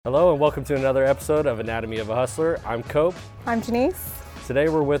Hello and welcome to another episode of Anatomy of a Hustler. I'm Cope. I'm Jenise. Today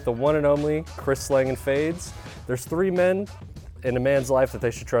we're with the one and only Chris Slangin Fades. There's three men in a man's life that they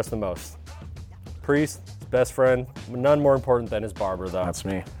should trust the most. Priest, his best friend, none more important than his barber though. That's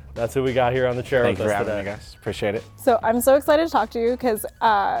me. That's who we got here on the chair Thank with you for us having today. me, guys. Appreciate it. So I'm so excited to talk to you because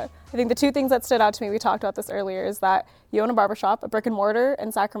I think the two things that stood out to me, we talked about this earlier, is that you own a barbershop, a brick and mortar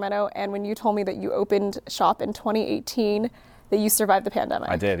in Sacramento, and when you told me that you opened shop in 2018, that you survived the pandemic.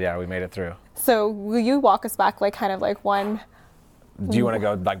 I did, yeah, we made it through. So will you walk us back one? Do you want to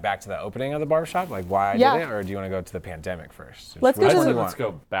go back to the opening of the barbershop, like why I did it, or do you want to go to the pandemic first? Let's go to Let's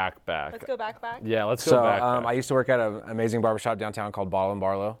go back. Let's go back. Yeah, let's go back. I used to work at an amazing barbershop downtown called Bottle and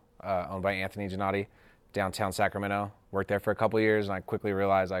Barlow, owned by Anthony Gennati, downtown Sacramento. Worked there for a couple of years, and I quickly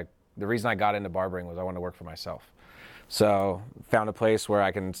realized the reason I got into barbering was I wanted to work for myself. So found a place where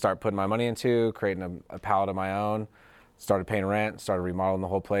I can start putting my money into, creating a palette of my own, started paying rent, started remodeling the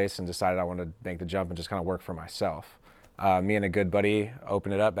whole place, and decided I wanted to make the jump and just kind of work for myself. Me and a good buddy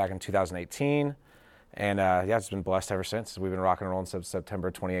opened it up back in 2018, and it's been blessed ever since. We've been rocking and rolling since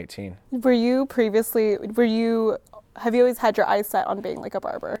September 2018. Have you always had your eyes set on being like a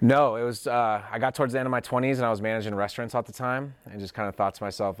barber? No, it was, I got towards the end of my 20s and I was managing restaurants at the time and just kind of thought to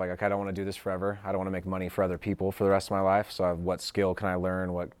myself, like, okay, I don't want to do this forever. I don't want to make money for other people for the rest of my life. So what skill can I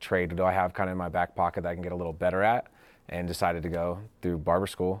learn? What trade do I have kind of in my back pocket that I can get a little better at? And decided to go through barber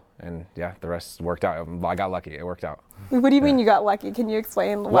school, and the rest worked out. I got lucky. It worked out. What do you mean you got lucky? Can you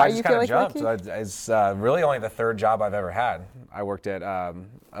explain why you feel like jumped. lucky? It's really only the third job I've ever had. I worked at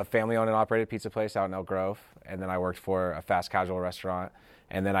a family-owned and operated pizza place out in Elk Grove, and then I worked for a fast casual restaurant,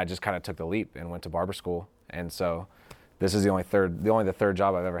 and then I just kind of took the leap and went to barber school. And so this is the third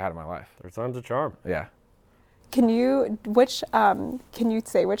job I've ever had in my life. Third time's a charm. Yeah. Can you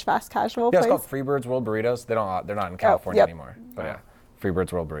say which fast casual place? It's called Freebird's World Burritos. They're not in California anymore. But yeah,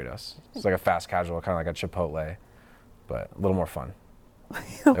 Freebird's World Burritos. It's like a fast casual, kind of like a Chipotle, but a little more fun.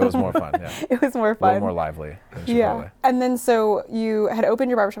 It was more fun, yeah. It was more fun. A little more lively than Chipotle. Yeah. And then so you had opened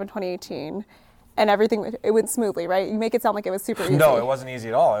your barbershop in 2018 and it went smoothly, right? You make it sound like it was super easy. No, it wasn't easy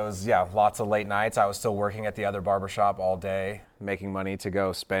at all. It was, lots of late nights. I was still working at the other barbershop all day, making money to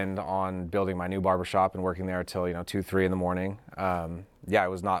go spend on building my new barbershop and working there until, 2, 3 in the morning. It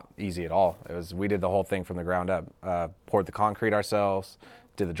was not easy at all. We did the whole thing from the ground up. Poured the concrete ourselves,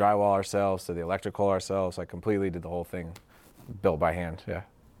 did the drywall ourselves, did the electrical ourselves. I completely did the whole thing, built by hand, yeah.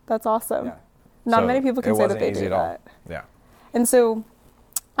 That's awesome. Yeah. Not many people can say that they do that. Yeah. And so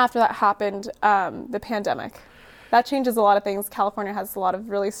after that happened, the pandemic, that changes a lot of things. California has a lot of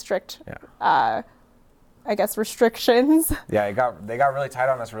really strict, restrictions. Yeah, they got really tight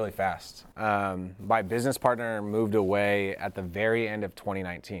on us really fast. My business partner moved away at the very end of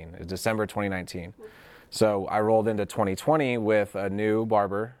 2019. It was December 2019. So I rolled into 2020 with a new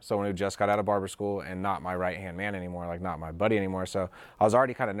barber, someone who just got out of barber school and not my right-hand man anymore, like not my buddy anymore. So I was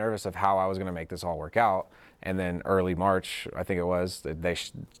already kind of nervous of how I was going to make this all work out. And then early March, I think it was,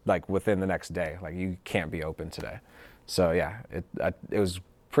 within the next day, you can't be open today. So it was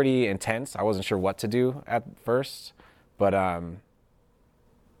pretty intense. I wasn't sure what to do at first, but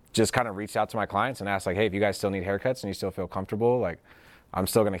just kind of reached out to my clients and asked, hey, if you guys still need haircuts and you still feel comfortable, I'm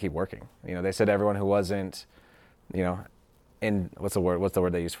still going to keep working. They said everyone who wasn't, in what's the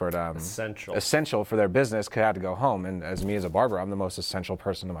word they use for it? Essential for their business had to go home. And as me as a barber, I'm the most essential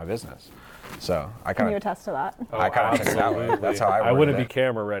person to my business. So Can you attest to that? I kind of took it that way. That's how I wouldn't be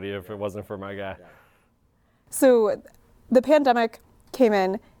camera ready if it wasn't for my guy. Yeah. So the pandemic came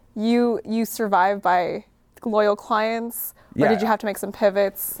in. You survived by loyal clients, or did you have to make some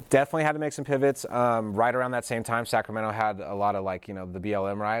pivots? Definitely had to make some pivots. Right around that same time, Sacramento had a lot of the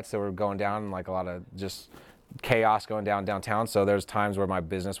BLM riots that were going down, and a lot of just chaos going down downtown. So there's times where my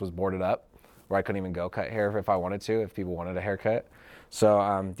business was boarded up, where I couldn't even go cut hair if I wanted to, if people wanted a haircut.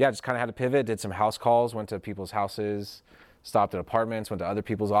 So just kind of had to pivot, did some house calls, went to people's houses, stopped at apartments, went to other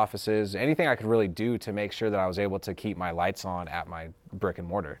people's offices, anything I could really do to make sure that I was able to keep my lights on at my brick and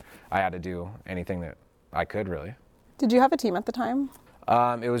mortar. I had to do anything that I could, really. Did you have a team at the time?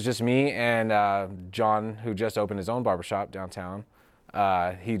 It was just me and John, who just opened his own barbershop downtown.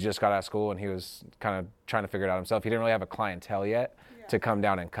 He just got out of school and he was kind of trying to figure it out himself. He didn't really have a clientele yet to come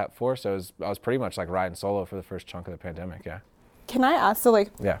down and cut for, so I was pretty much riding solo for the first chunk of the pandemic, yeah. Can I ask,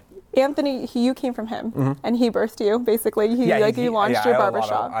 Anthony, you came from him, and he birthed you, basically. He launched your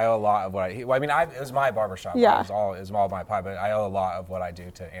barbershop. I owe a lot of what it was my barbershop. Yeah. It was all my pie, but I owe a lot of what I do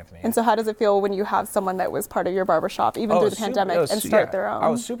to Anthony. And so how does it feel when you have someone that was part of your barbershop, even through the pandemic, and start their own? I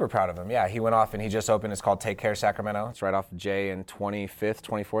was super proud of him. Yeah, he went off and he just opened, it's called Tailored Sacramento. It's right off J and 25th,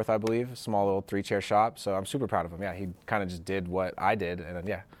 24th, I believe. Small little 3-chair shop. So I'm super proud of him. Yeah, he kind of just did what I did, and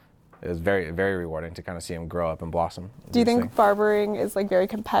yeah. It was very, very rewarding to kind of see him grow up and blossom. Do you think barbering is like very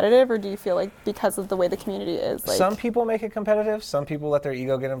competitive, or do you feel like because of the way the community is? Like... Some people make it competitive. Some people let their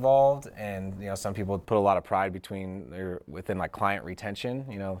ego get involved, and some people put a lot of pride within like client retention.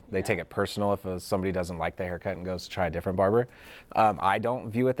 They take it personal if somebody doesn't like the haircut and goes to try a different barber. I don't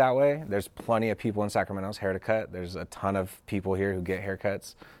view it that way. There's plenty of people in Sacramento's hair to cut. There's a ton of people here who get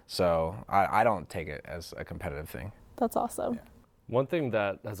haircuts, so I don't take it as a competitive thing. That's awesome. Yeah. One thing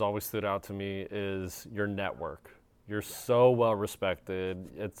that has always stood out to me is your network. You're so well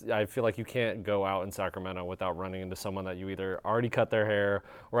respected. I feel like you can't go out in Sacramento without running into someone that you either already cut their hair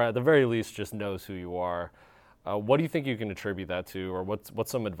or at the very least just knows who you are. What do you think you can attribute that to, or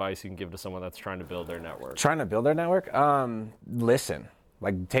what's some advice you can give to someone that's trying to build their network? Trying to build their network? Listen.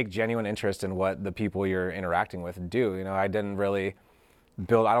 Like, take genuine interest in what the people you're interacting with do. I didn't really...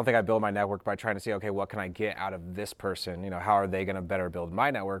 I don't think I build my network by trying to see, okay, what can I get out of this person? How are they going to better build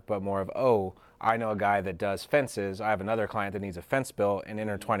my network? But more of, I know a guy that does fences. I have another client that needs a fence built, and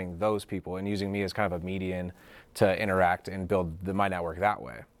intertwining those people and using me as kind of a median to interact and build my network that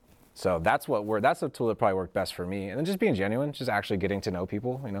way. So that's the tool that probably worked best for me. And then just being genuine, just actually getting to know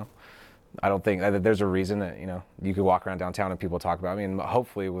people, I don't think there's a reason that, you could walk around downtown and people talk about me, and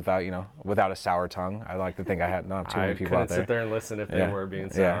hopefully without a sour tongue. I like to think I had not too many people out there. I couldn't sit there and listen if they were being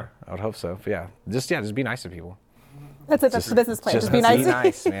sour. Yeah, I would hope so. But yeah, just be nice to people. That's it. That's the business plan. Just be nice. Be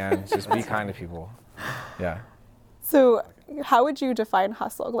nice, man. Just be kind to people. Yeah. So how would you define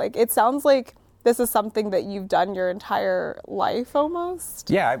hustle? Like, it sounds like this is something that you've done your entire life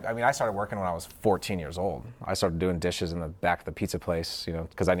almost? Yeah, I started working when I was 14 years old. I started doing dishes in the back of the pizza place,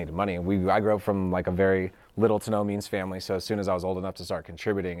 because I needed money. I grew up from like a very little to no means family, so as soon as I was old enough to start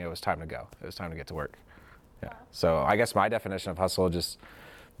contributing, it was time to go. It was time to get to work. Yeah. So I guess my definition of hustle, just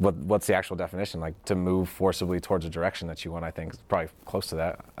what's the actual definition? Like, to move forcibly towards a direction that you want, I think is probably close to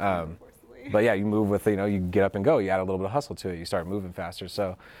that. But yeah, you move with, you get up and go. You add a little bit of hustle to it. You start moving faster.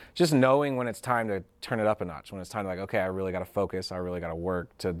 So just knowing when it's time to turn it up a notch, when it's time to okay, I really got to focus. I really got to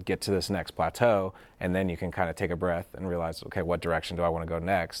work to get to this next plateau. And then you can kind of take a breath and realize, okay, what direction do I want to go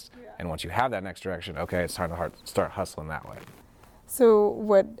next? Yeah. And once you have that next direction, okay, it's time to start hustling that way. So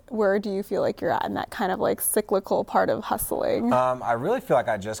where do you feel like you're at in that kind of like cyclical part of hustling? I really feel like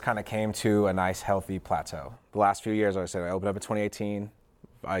I just kind of came to a nice, healthy plateau. The last few years, like I said, I opened up in 2018.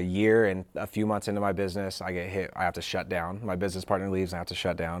 A year and a few months into my business, I get hit. I have to shut down. My business partner leaves, and I have to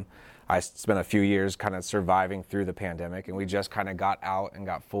shut down. I spent a few years kind of surviving through the pandemic, and we just kind of got out and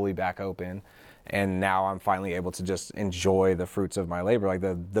got fully back open. And now I'm finally able to just enjoy the fruits of my labor. Like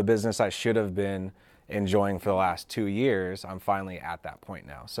the business I should have been enjoying for the last 2 years, I'm finally at that point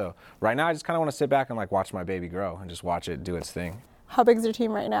now. So right now, I just kind of want to sit back and watch my baby grow and just watch it do its thing. How big is your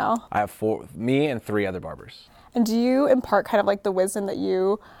team right now? I have me and 3 other barbers. And do you impart kind of like the wisdom that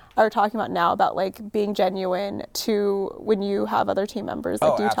you are talking about now about like being genuine to when you have other team members?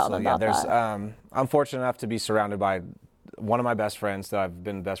 Like, do you tell them about that? I'm fortunate enough to be surrounded by one of my best friends that I've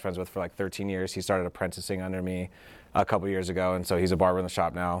been best friends with for like 13 years. He started apprenticing under me a couple years ago, and so he's a barber in the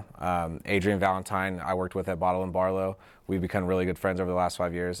shop now. Adrian Valentine, I worked with at Bottle and Barlow. We've become really good friends over the last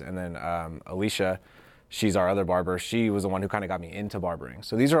 5 years. And then Alicia, she's our other barber. She was the one who kind of got me into barbering.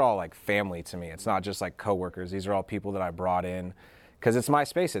 So these are all like family to me. It's not just like coworkers. These are all people that I brought in because it's my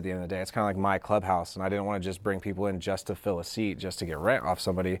space at the end of the day. It's kind of like my clubhouse, and I didn't want to just bring people in just to fill a seat, just to get rent off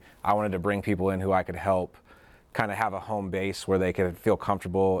somebody. I wanted to bring people in who I could help kind of have a home base where they could feel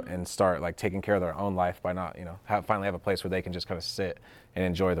comfortable and start like taking care of their own life by not, finally have a place where they can just kind of sit and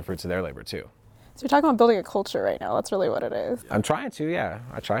enjoy the fruits of their labor too. So you're talking about building a culture right now. That's really what it is. I'm trying to, yeah.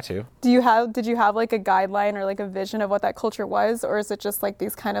 I try to. Did you have like a guideline or like a vision of what that culture was, or is it just like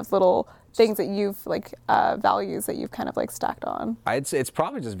these kind of little things that you've like values that you've kind of like stacked on? It's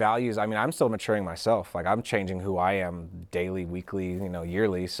probably just values. I mean, I'm still maturing myself. Like, I'm changing who I am daily, weekly,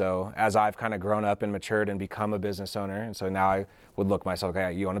 yearly. So as I've kind of grown up and matured and become a business owner, and so now I would look myself,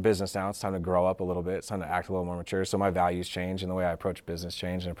 okay, you own a business now. It's time to grow up a little bit. It's time to act a little more mature. So my values change, and the way I approach business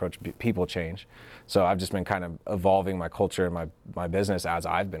change and approach people change. So I've just been kind of evolving my culture and my business as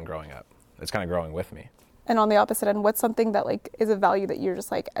I've been growing up. It's kind of growing with me. And on the opposite end, what's something that like is a value that you're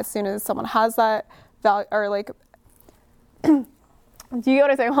just like, as soon as someone has that value, or like, do you know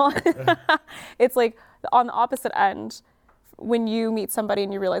what I'm saying? It's like on the opposite end, when you meet somebody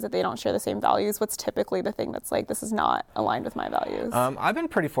and you realize that they don't share the same values, what's typically the thing that's like, this is not aligned with my values? I've been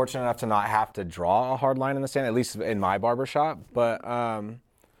pretty fortunate enough to not have to draw a hard line in the sand, at least in my barbershop. But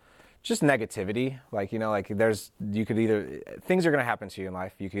just negativity, like, you know, like you could either, things are going to happen to you in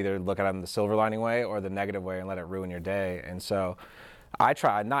life. You could either look at them the silver lining way or the negative way and let it ruin your day. And so I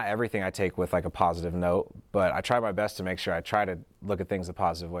try, not everything I take with like a positive note, but I try my best to make sure I try to look at things the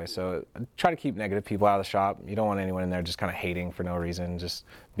positive way. So I try to keep negative people out of the shop. You don't want anyone in there just kind of hating for no reason, just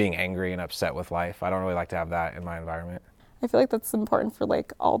being angry and upset with life. I don't really like to have that in my environment. I feel like that's important for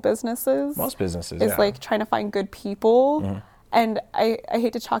like all businesses. Most businesses, is like trying to find good people. And I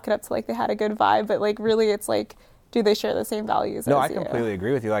hate to chalk it up to like they had a good vibe, but like really it's like, do they share the same values No, as I you? completely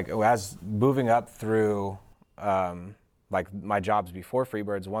agree with you. Like as moving up through like my jobs before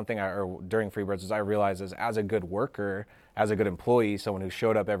Freebirds, one thing or during Freebirds is I realized is as a good worker, as a good employee, someone who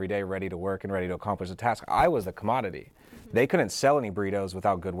showed up every day ready to work and ready to accomplish a task, I was the commodity. They couldn't sell any burritos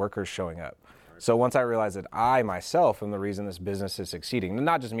without good workers showing up. So once I realized that I myself am the reason this business is succeeding, and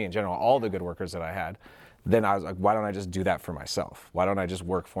not just me in general, all the good workers that I had, then I was like, why don't I just do that for myself? Why don't I just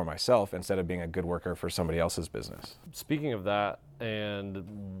work for myself instead of being a good worker for somebody else's business? Speaking of that and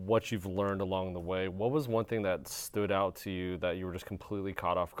what you've learned along the way, what was one thing that stood out to you that you were just completely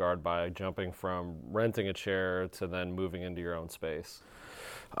caught off guard by jumping from renting a chair to then moving into your own space?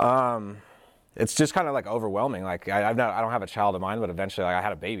 It's just kind of like overwhelming. Like I don't have a child of mine, but eventually like I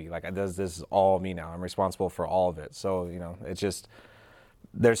had a baby. Like this is all me now. I'm responsible for all of it. So, you know, it's just,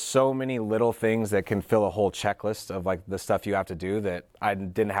 there's so many little things that can fill a whole checklist of like the stuff you have to do that I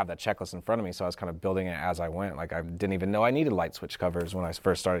didn't have that checklist in front of me. So I was kind of building it as I went. Like I didn't even know I needed light switch covers when I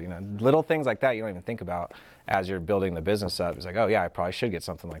first started, you know, little things like that you don't even think about as you're building the business up. It's like, oh yeah, I probably should get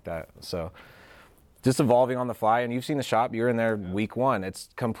something like that. So just evolving on the fly. And you've seen the shop, you're in there week one. It's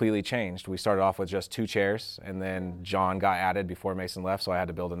completely changed. We started off with just 2 chairs and then John got added before Mason left. So I had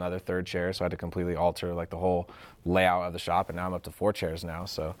to build another 3rd chair. So I had to completely alter like the whole layout of the shop. And now I'm up to 4 chairs now.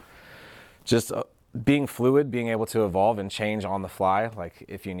 So just being fluid, being able to evolve and change on the fly, like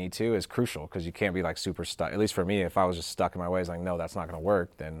if you need to, is crucial because you can't be like super stuck. At least for me, if I was just stuck in my ways, like, no, that's not going to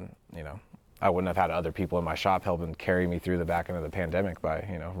work, then, you know, I wouldn't have had other people in my shop helping carry me through the back end of the pandemic by,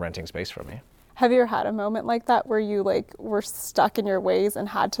 you know, renting space from me. Have you ever had a moment like that where you like were stuck in your ways and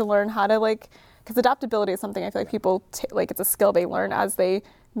had to learn how to like, because adaptability is something I feel like people like it's a skill they learn as they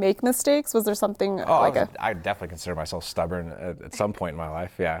make mistakes. Was there something I definitely consider myself stubborn at some point in my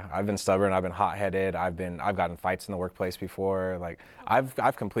life. Yeah, I've been stubborn. I've been hot-headed. I've gotten fights in the workplace before. Like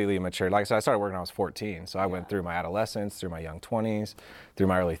I've completely matured. Like I said, I started working when I was 14. So I went through my adolescence, through my young 20s, through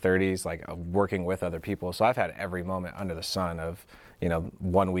my early 30s, like working with other people. So I've had every moment under the sun of, you know,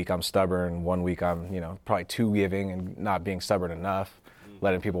 one week I'm stubborn, one week I'm, you know, probably too giving and not being stubborn enough,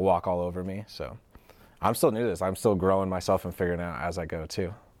 letting people walk all over me. So I'm still new to this. I'm still growing myself and figuring it out as I go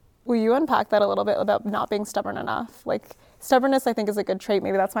too. Will you unpack that a little bit about not being stubborn enough? Like stubbornness, I think, is a good trait.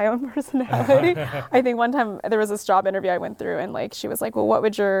 Maybe that's my own personality. I think one time there was this job interview I went through and like she was like, well, what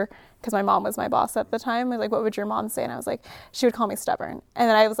would because my mom was my boss at the time, I was like, what would your mom say? And I was like, she would call me stubborn. And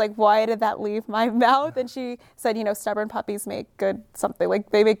then I was like, why did that leave my mouth? And she said, you know, stubborn puppies make good something,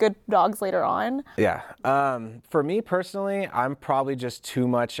 like they make good dogs later on. Yeah. For me personally, I'm probably just too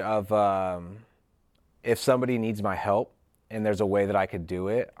much of, if somebody needs my help, and there's a way that I could do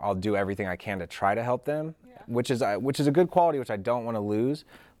it, I'll do everything I can to try to help them, which is a good quality, which I don't want to lose.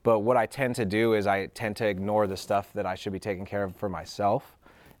 But what I tend to do is I tend to ignore the stuff that I should be taking care of for myself,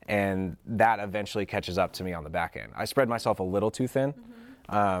 and that eventually catches up to me on the back end. I spread myself a little too thin,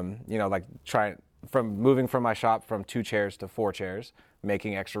 you know, like moving from my shop from 2 chairs to 4 chairs,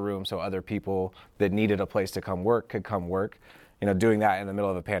 making extra room so other people that needed a place to come work could come work. You know, doing that in the middle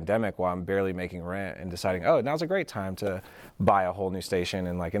of a pandemic while I'm barely making rent and deciding, oh, now's a great time to buy a whole new station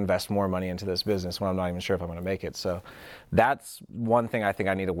and like invest more money into this business when I'm not even sure if I'm going to make it. So that's one thing I think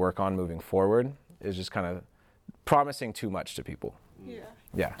I need to work on moving forward, is just kind of promising too much to people.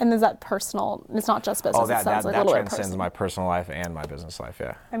 Yeah. And is that personal? It's not just business. Oh, that transcends personal. my personal life and my business life,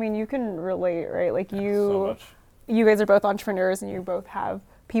 yeah. I mean, you can relate, right? Like you So guys are both entrepreneurs and you both have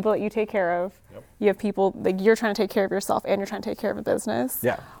people that you take care of. Yep. You have people, like you're trying to take care of yourself and you're trying to take care of a business.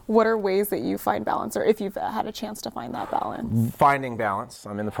 Yeah. What are ways that you find balance, or if you've had a chance to find that balance? Finding balance.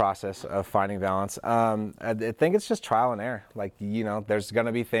 I'm in the process of finding balance. I think it's just trial and error. Like, you know, there's going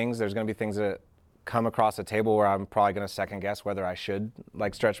to be things that come across the table where I'm probably going to second guess whether I should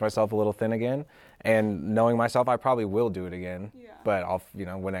like stretch myself a little thin again. And knowing myself, I probably will do it again. Yeah. But I'll, you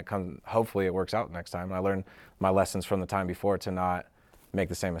know, when it comes, hopefully it works out next time. And I learn my lessons from the time before to not make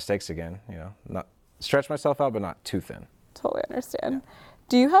the same mistakes again, you know, not stretch myself out, but not too thin. Totally understand. Yeah.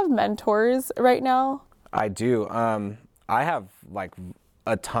 Do you have mentors right now? I do. I have like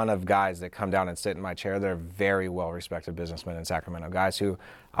a ton of guys that come down and sit in my chair. They're very well respected businessmen in Sacramento, guys who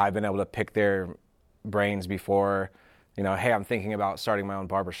I've been able to pick their brains before, you know, hey, I'm thinking about starting my own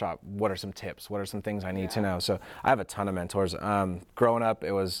barbershop. What are some tips? What are some things I need to know? So I have a ton of mentors. Growing up,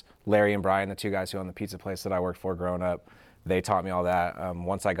 it was Larry and Brian, the two guys who owned the pizza place that I worked for growing up. They taught me all that.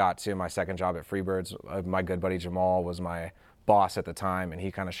 Once I got to my second job at Freebirds, my good buddy Jamal was my boss at the time, and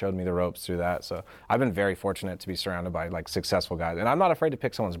he kind of showed me the ropes through that. So I've been very fortunate to be surrounded by like successful guys, and I'm not afraid to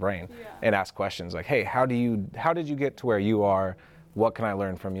pick someone's brain and ask questions like, hey, how did you get to where you are? What can I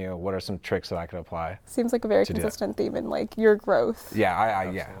learn from you? What are some tricks that I could apply? Seems like a very consistent theme in like your growth.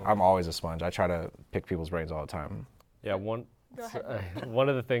 Yeah, I'm always a sponge. I try to pick people's brains all the time. Yeah, one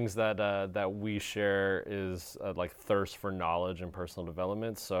of the things that we share is like thirst for knowledge and personal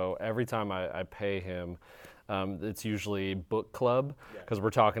development. So every time I pay him, it's usually book club, because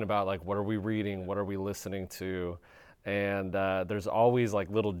we're talking about like what are we reading, what are we listening to, and there's always like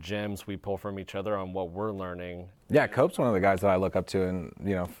little gems we pull from each other on what we're learning. Yeah, Cope's one of the guys that I look up to, and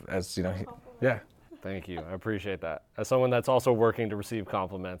as you know, yeah. Thank you, I appreciate that. As someone that's also working to receive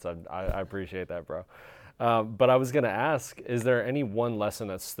compliments, I appreciate that, bro. But I was gonna ask, is there any one lesson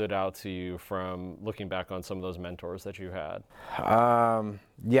that stood out to you from looking back on some of those mentors that you had?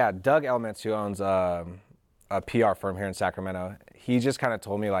 Yeah, Doug Elements, who owns a PR firm here in Sacramento, he just kind of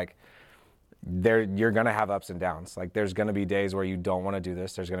told me like, you're gonna have ups and downs. Like there's gonna be days where you don't want to do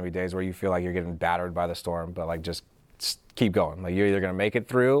this. There's gonna be days where you feel like you're getting battered by the storm, but like just keep going. Like you're either gonna make it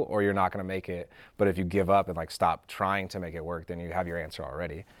through or you're not gonna make it. But if you give up and like stop trying to make it work, then you have your answer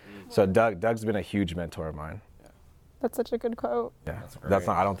already. So Doug's been a huge mentor of mine. That's such a good quote. Yeah, that's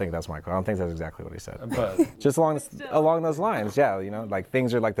not. I don't think that's my quote. I don't think that's exactly what he said. But just along those lines, yeah. You know, like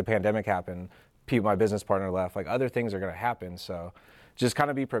things are like the pandemic happened. My business partner left. Like other things are going to happen. So just kind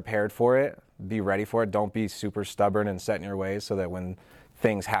of be prepared for it. Be ready for it. Don't be super stubborn and set in your ways, so that when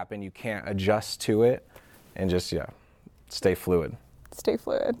things happen, you can't adjust to it. And just stay fluid. Stay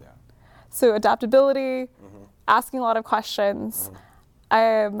fluid. Yeah. So adaptability, asking a lot of questions.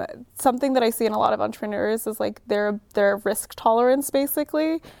 Something that I see in a lot of entrepreneurs is like their risk tolerance,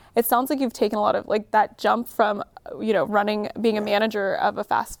 basically. It sounds like you've taken a lot of like that jump from, being a manager of a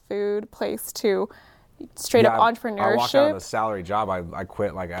fast food place to straight up entrepreneurship. I walked out of a salary job. I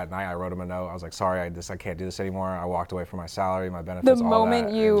quit like at night. I wrote him a note. I was like, sorry, I can't do this anymore. I walked away from my salary, my benefits, the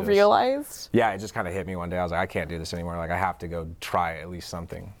moment you realized? Yeah, it just kind of hit me one day. I was like, I can't do this anymore. Like I have to go try at least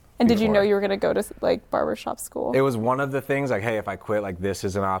something. And did you know you were going to go to like barbershop school? It was one of the things like, hey, if I quit, like this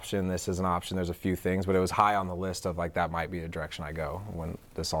is an option, this is an option. There's a few things, but it was high on the list of like, that might be the direction I go when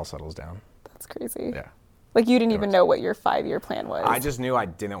this all settles down. That's crazy. Yeah. Like you didn't even know what your 5-year plan was. I just knew I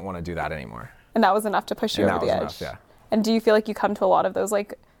didn't want to do that anymore. And that was enough to push you over the edge. Enough, yeah. And do you feel like you come to a lot of those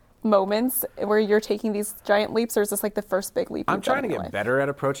like moments where you're taking these giant leaps, or is this like the first big leap? I'm trying to get better at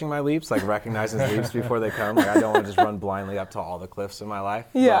approaching my leaps, like recognizing the leaps before they come. Like I don't want to just run blindly up to all the cliffs in my life.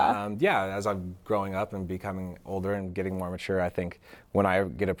 Yeah. But, as I'm growing up and becoming older and getting more mature, I think when I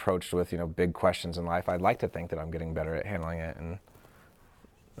get approached with big questions in life, I'd like to think that I'm getting better at handling it, and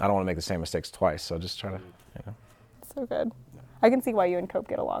I don't want to make the same mistakes twice. So just try to. So good. I can see why you and Cope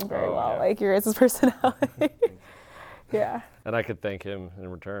get along very well. Yeah. Like yours is personality. Yeah. And I could thank him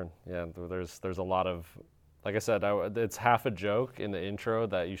in return. Yeah, there's a lot of, like I said, it's half a joke in the intro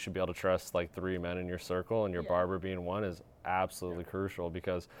that you should be able to trust like 3 men in your circle, and your barber being one is absolutely crucial,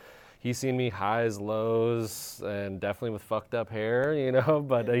 because he's seen me highs, lows, and definitely with fucked up hair,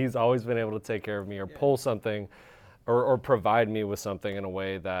 but he's always been able to take care of me or pull something or provide me with something in a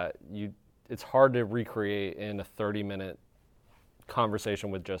way that it's hard to recreate in a 30-minute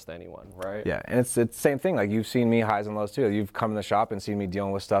conversation with just anyone, right? Yeah, and it's the same thing. Like you've seen me highs and lows too. You've come in the shop and seen me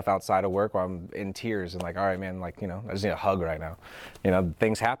dealing with stuff outside of work where I'm in tears and like, all right, man, like, I just need a hug right now.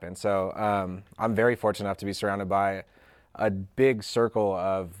 Things happen. So I'm very fortunate enough to be surrounded by a big circle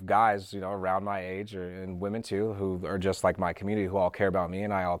of guys, around my age and women too, who are just like my community, who all care about me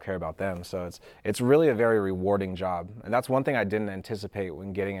and I all care about them. So it's really a very rewarding job. And that's one thing I didn't anticipate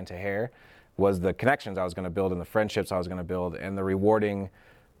when getting into hair, was the connections I was going to build and the friendships I was going to build and the rewarding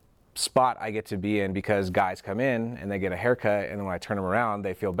spot I get to be in, because guys come in and they get a haircut, and then when I turn them around,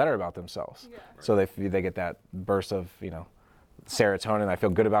 they feel better about themselves. Yeah. So they get that burst of, serotonin. I feel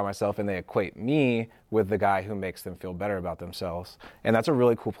good about myself, and they equate me with the guy who makes them feel better about themselves. And that's a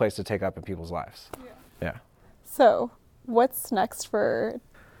really cool place to take up in people's lives. Yeah. So what's next for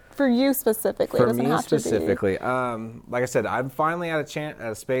you specifically? For me specifically, like I said, I'm finally at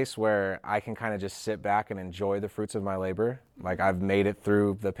a space where I can kind of just sit back and enjoy the fruits of my labor. Like I've made it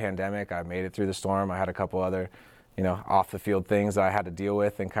through the pandemic, I've made it through the storm. I had a couple other off the field things that I had to deal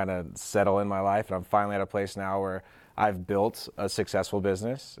with and kind of settle in my life. And I'm finally at a place now where I've built a successful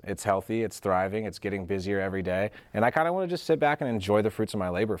business. It's healthy, it's thriving, it's getting busier every day. And I kind of want to just sit back and enjoy the fruits of my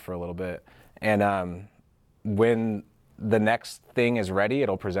labor for a little bit. And when the next thing is ready,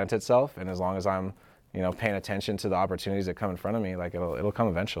 it'll present itself. And as long as I'm, paying attention to the opportunities that come in front of me, like it'll come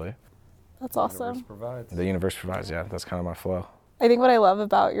eventually. That's awesome. The universe provides. The universe provides, yeah. That's kind of my flow. I think what I love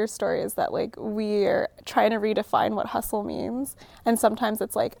about your story is that like we're trying to redefine what hustle means. And sometimes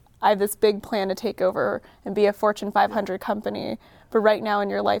it's like, I have this big plan to take over and be a Fortune 500 company. But right now in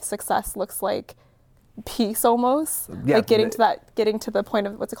your life, success looks like peace almost. Yeah, like getting to the point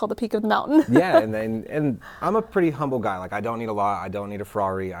of what's it called, the peak of the mountain. Yeah, and I'm a pretty humble guy. Like I don't need a lot. I don't need a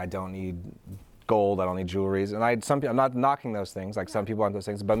Ferrari. I don't need gold. I don't need jewelries. And I'm not knocking those things. Like some people want those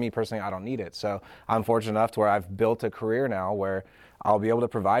things, but me personally, I don't need it. So I'm fortunate enough to where I've built a career now where I'll be able to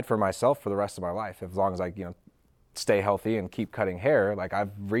provide for myself for the rest of my life as long as I stay healthy and keep cutting hair. Like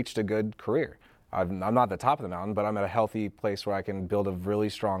I've reached a good career. I'm not at the top of the mountain, but I'm at a healthy place where I can build a really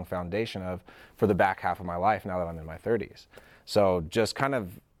strong foundation for the back half of my life now that I'm in my 30s. So just kind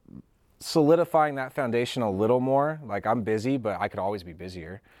of solidifying that foundation a little more. Like I'm busy, but I could always be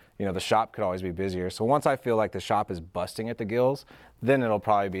busier. The shop could always be busier. So once I feel like the shop is busting at the gills, then it'll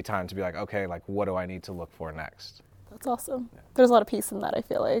probably be time to be like, okay, like what do I need to look for next? That's awesome. Yeah. There's a lot of peace in that, I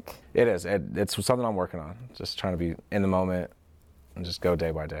feel like. It is. It's something I'm working on. Just trying to be in the moment and just go day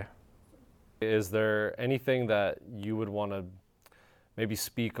by day. Is there anything that you would want to maybe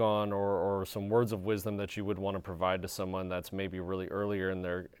speak on or some words of wisdom that you would want to provide to someone that's maybe really earlier in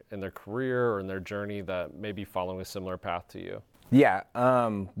their career or in their journey that may be following a similar path to you? Yeah.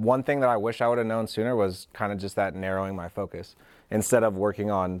 One thing that I wish I would have known sooner was kind of just that narrowing my focus. Instead of working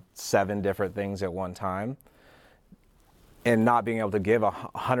on 7 different things at one time and not being able to give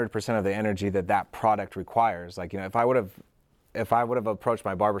 100% of the energy that product requires. Like, if I would have approached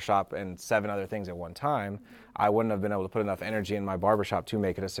my barbershop and 7 other things at one time, I wouldn't have been able to put enough energy in my barbershop to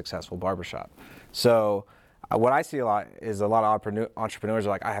make it a successful barbershop. So what I see a lot is a lot of entrepreneurs are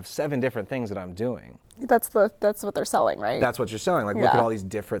like, I have 7 different things that I'm doing. That's what they're selling, right? That's what you're selling. Like, look at all these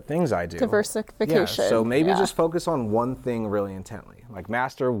different things I do. Diversification. Yeah, so maybe just focus on one thing really intently. Like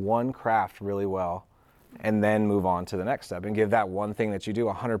master one craft really well and then move on to the next step and give that one thing that you do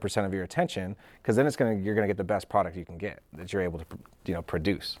 100% of your attention, because then you're going to get the best product you can get that you're able to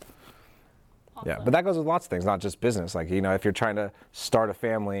produce. Awesome. Yeah, but that goes with lots of things, not just business. Like, if you're trying to start a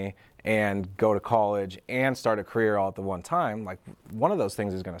family and go to college and start a career all at the one time, like one of those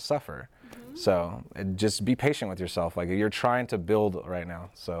things is going to suffer. Mm-hmm. So just be patient with yourself. Like you're trying to build right now,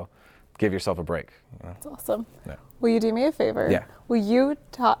 so give yourself a break. That's awesome. Yeah. Will you do me a favor? Yeah. Will you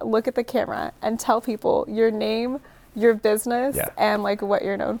look at the camera and tell people your name, your business, and like what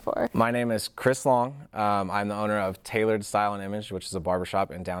you're known for? My name is Chris Long. I'm the owner of Tailored Style and Image, which is a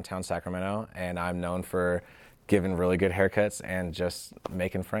barbershop in downtown Sacramento, and I'm known for giving really good haircuts and just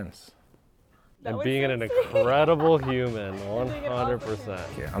making friends. And being an incredible human,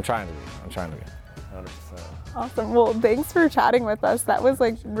 100%. Yeah, I'm trying to be. 100%. Awesome. Well, thanks for chatting with us. That was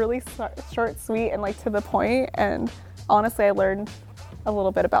like really short, sweet, and like to the point. And honestly, I learned a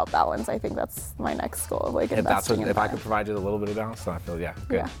little bit about balance. I think that's my next goal, like investing in if I could provide you a little bit of balance, then I feel good.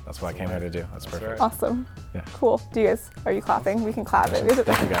 Yeah. That's what I came here to do. That's perfect. Awesome. Yeah. Cool. Are you clapping? We can clap it.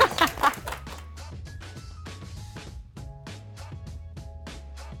 Thank you guys.